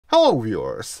Hello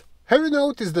viewers! Have you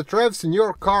noticed that revs in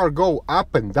your car go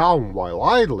up and down while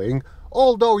idling,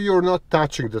 although you're not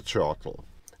touching the throttle?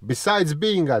 Besides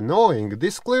being annoying,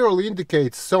 this clearly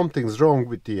indicates something's wrong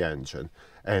with the engine.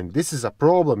 And this is a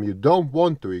problem you don't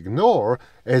want to ignore,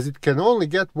 as it can only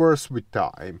get worse with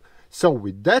time. So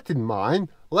with that in mind,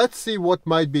 let's see what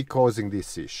might be causing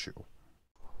this issue.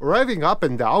 Revving up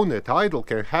and down at idle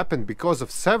can happen because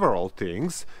of several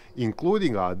things,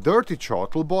 including a dirty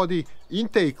throttle body,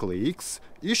 intake leaks,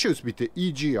 issues with the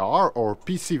EGR or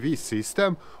PCV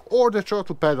system, or the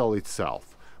throttle pedal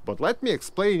itself. But let me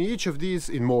explain each of these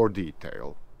in more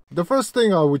detail. The first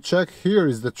thing I would check here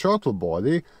is the throttle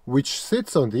body, which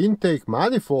sits on the intake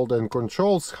manifold and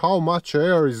controls how much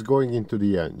air is going into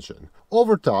the engine.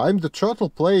 Over time, the throttle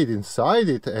plate inside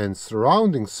it and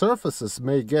surrounding surfaces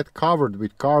may get covered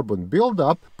with carbon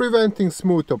buildup, preventing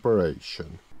smooth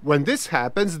operation. When this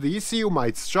happens, the ECU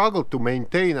might struggle to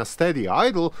maintain a steady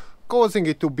idle, causing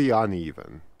it to be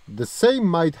uneven. The same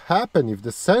might happen if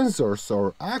the sensors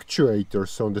or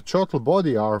actuators on the throttle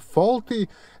body are faulty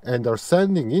and are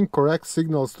sending incorrect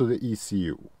signals to the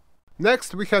ECU.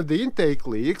 Next, we have the intake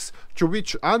leaks, through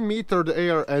which unmetered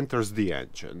air enters the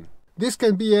engine. This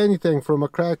can be anything from a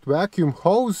cracked vacuum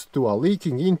hose to a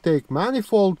leaking intake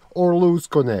manifold or loose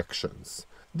connections.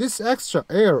 This extra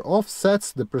air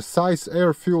offsets the precise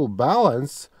air-fuel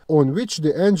balance on which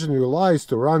the engine relies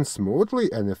to run smoothly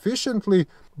and efficiently,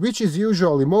 which is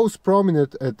usually most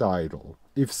prominent at idle.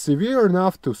 If severe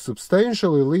enough to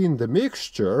substantially lean the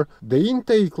mixture, the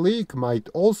intake leak might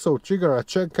also trigger a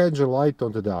check engine light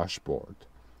on the dashboard.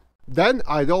 Then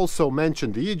I'd also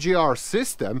mention the EGR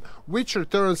system, which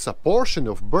returns a portion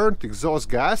of burnt exhaust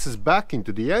gases back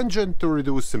into the engine to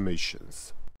reduce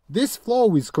emissions. This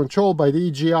flow is controlled by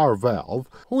the EGR valve,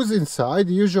 whose inside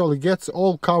usually gets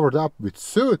all covered up with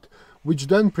soot, which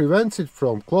then prevents it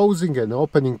from closing and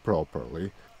opening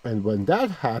properly. And when that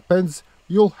happens,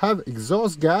 you'll have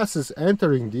exhaust gases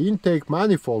entering the intake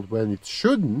manifold when it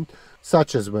shouldn't,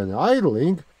 such as when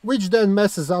idling, which then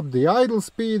messes up the idle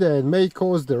speed and may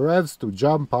cause the revs to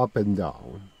jump up and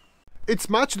down. It's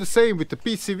much the same with the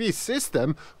PCV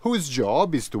system, whose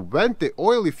job is to vent the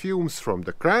oily fumes from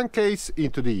the crankcase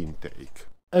into the intake.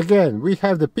 Again, we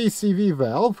have the PCV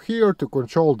valve here to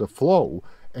control the flow,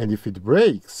 and if it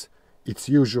breaks, it's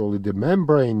usually the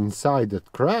membrane inside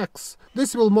that cracks,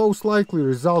 this will most likely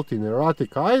result in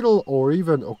erratic idle or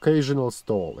even occasional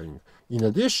stalling. In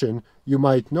addition, you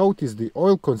might notice the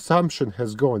oil consumption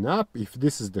has gone up if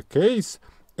this is the case,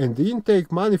 and the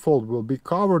intake manifold will be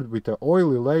covered with an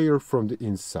oily layer from the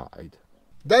inside.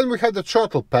 Then we have the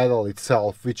throttle pedal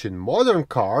itself, which in modern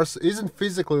cars isn't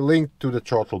physically linked to the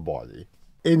throttle body.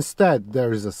 Instead,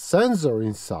 there is a sensor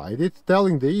inside it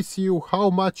telling the ECU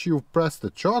how much you've pressed the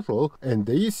throttle, and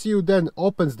the ECU then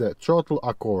opens the throttle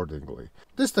accordingly.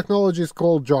 This technology is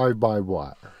called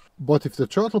drive-by-wire. But if the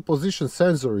throttle position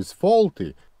sensor is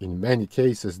faulty, in many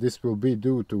cases this will be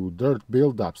due to dirt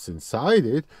buildups inside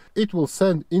it, it will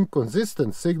send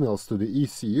inconsistent signals to the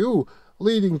ECU,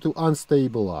 leading to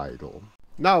unstable idle.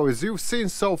 Now, as you've seen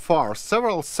so far,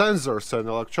 several sensors and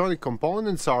electronic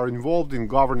components are involved in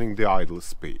governing the idle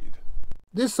speed.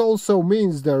 This also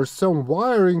means there's some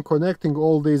wiring connecting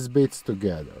all these bits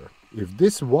together. If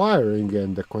this wiring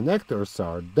and the connectors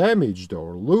are damaged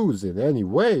or loose in any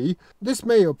way, this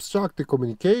may obstruct the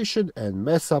communication and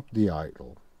mess up the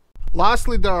idle.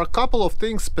 Lastly, there are a couple of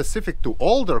things specific to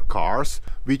older cars,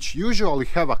 which usually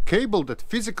have a cable that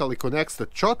physically connects the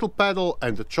throttle pedal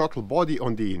and the throttle body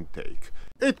on the intake.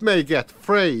 It may get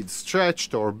frayed,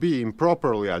 stretched, or be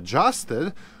improperly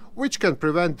adjusted, which can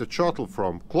prevent the throttle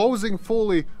from closing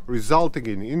fully, resulting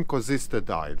in inconsistent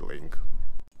idling.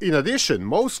 In addition,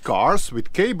 most cars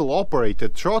with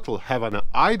cable-operated throttle have an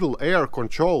idle air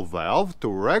control valve to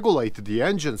regulate the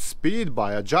engine's speed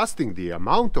by adjusting the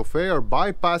amount of air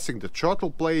bypassing the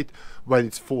throttle plate when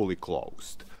it's fully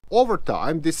closed. Over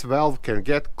time, this valve can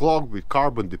get clogged with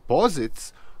carbon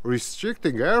deposits,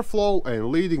 restricting airflow and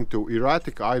leading to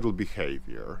erratic idle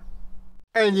behavior.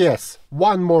 And yes,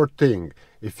 one more thing.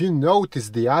 If you notice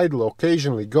the idle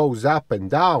occasionally goes up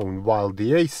and down while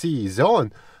the AC is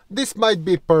on, this might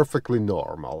be perfectly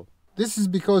normal. This is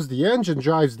because the engine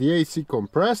drives the AC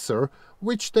compressor,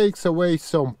 which takes away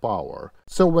some power.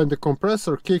 So when the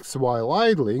compressor kicks while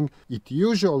idling, it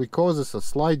usually causes a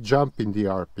slight jump in the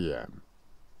RPM.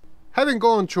 Having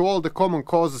gone through all the common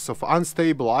causes of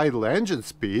unstable idle engine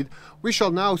speed, we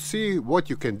shall now see what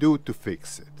you can do to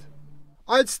fix it.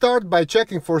 I'd start by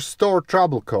checking for stored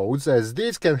trouble codes, as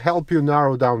these can help you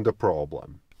narrow down the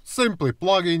problem. Simply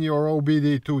plug in your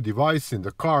OBD2 device in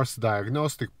the car's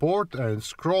diagnostic port and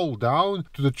scroll down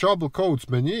to the trouble codes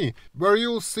menu, where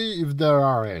you'll see if there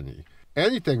are any.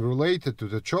 Anything related to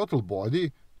the throttle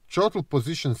body, throttle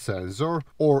position sensor,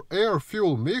 or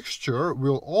air-fuel mixture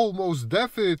will almost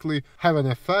definitely have an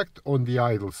effect on the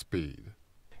idle speed.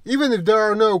 Even if there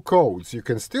are no codes, you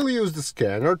can still use the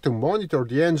scanner to monitor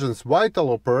the engine's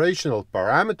vital operational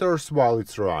parameters while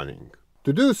it's running.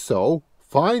 To do so,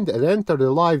 find and enter the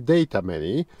live data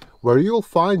menu, where you'll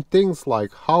find things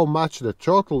like how much the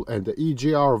throttle and the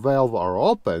EGR valve are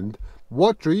opened,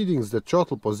 what readings the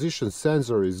throttle position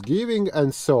sensor is giving,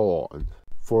 and so on.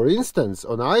 For instance,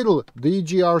 on idle, the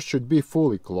EGR should be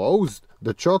fully closed,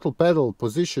 the throttle pedal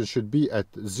position should be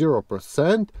at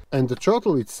 0%, and the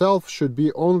throttle itself should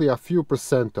be only a few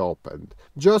percent opened,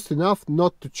 just enough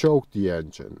not to choke the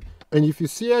engine. And if you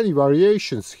see any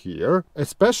variations here,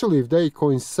 especially if they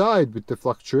coincide with the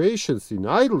fluctuations in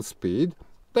idle speed,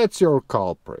 that's your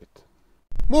culprit.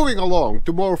 Moving along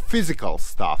to more physical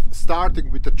stuff, starting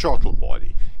with the throttle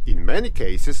body. In many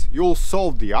cases, you'll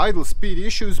solve the idle speed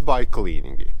issues by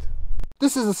cleaning it.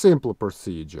 This is a simple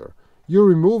procedure. You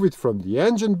remove it from the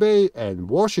engine bay and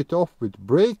wash it off with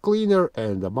brake cleaner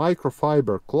and a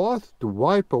microfiber cloth to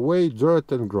wipe away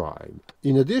dirt and grime.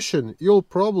 In addition, you'll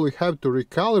probably have to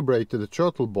recalibrate the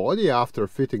throttle body after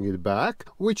fitting it back,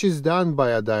 which is done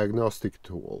by a diagnostic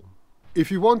tool. If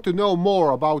you want to know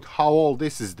more about how all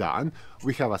this is done,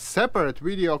 we have a separate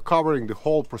video covering the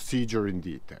whole procedure in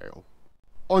detail.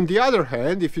 On the other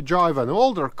hand, if you drive an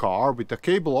older car with a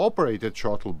cable-operated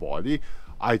throttle body,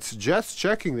 I'd suggest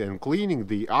checking and cleaning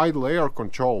the idle air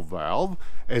control valve,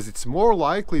 as it's more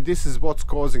likely this is what's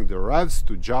causing the revs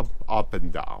to jump up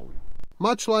and down.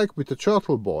 Much like with the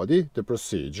throttle body, the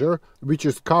procedure, which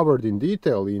is covered in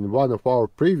detail in one of our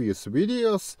previous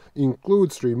videos,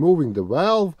 includes removing the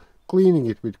valve, cleaning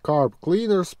it with carb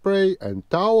cleaner spray and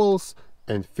towels,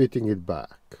 and fitting it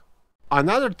back.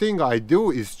 Another thing I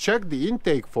do is check the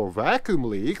intake for vacuum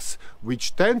leaks,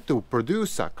 which tend to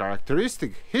produce a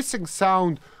characteristic hissing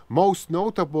sound, most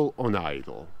notable on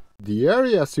idle. The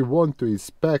areas you want to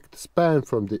inspect span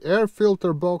from the air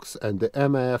filter box and the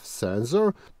MAF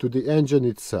sensor to the engine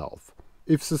itself.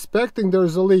 If suspecting there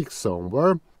is a leak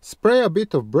somewhere, spray a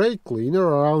bit of brake cleaner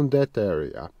around that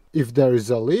area. If there is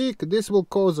a leak, this will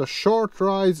cause a short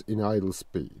rise in idle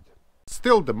speed.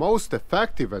 Still, the most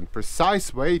effective and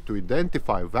precise way to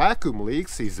identify vacuum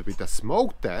leaks is with a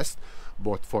smoke test,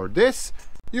 but for this,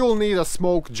 you'll need a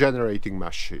smoke generating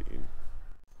machine.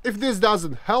 If this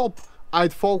doesn't help,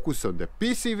 I'd focus on the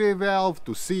PCV valve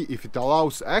to see if it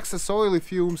allows excess oily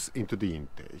fumes into the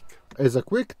intake. As a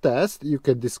quick test, you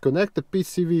can disconnect the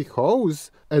PCV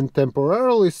hose and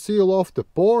temporarily seal off the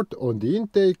port on the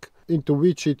intake into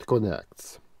which it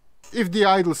connects. If the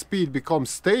idle speed becomes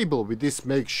stable with this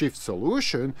makeshift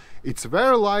solution, it's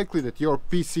very likely that your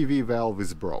PCV valve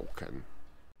is broken.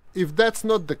 If that's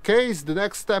not the case, the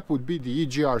next step would be the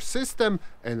EGR system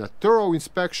and a thorough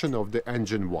inspection of the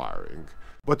engine wiring.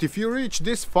 But if you reach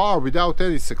this far without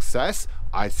any success,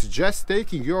 I suggest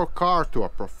taking your car to a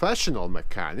professional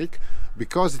mechanic,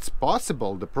 because it's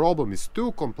possible the problem is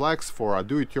too complex for a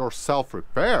do-it-yourself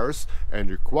repairs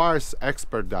and requires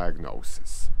expert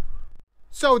diagnosis.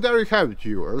 So there you have it,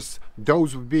 viewers.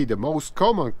 Those would be the most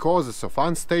common causes of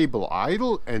unstable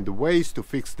idle and the ways to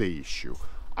fix the issue.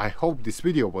 I hope this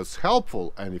video was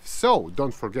helpful, and if so,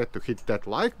 don't forget to hit that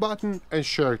like button and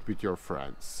share it with your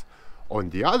friends. On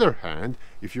the other hand,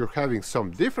 if you're having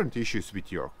some different issues with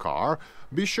your car,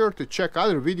 be sure to check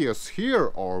other videos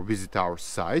here or visit our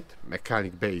site,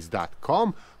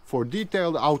 mechanicbase.com, for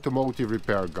detailed automotive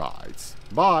repair guides.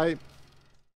 Bye!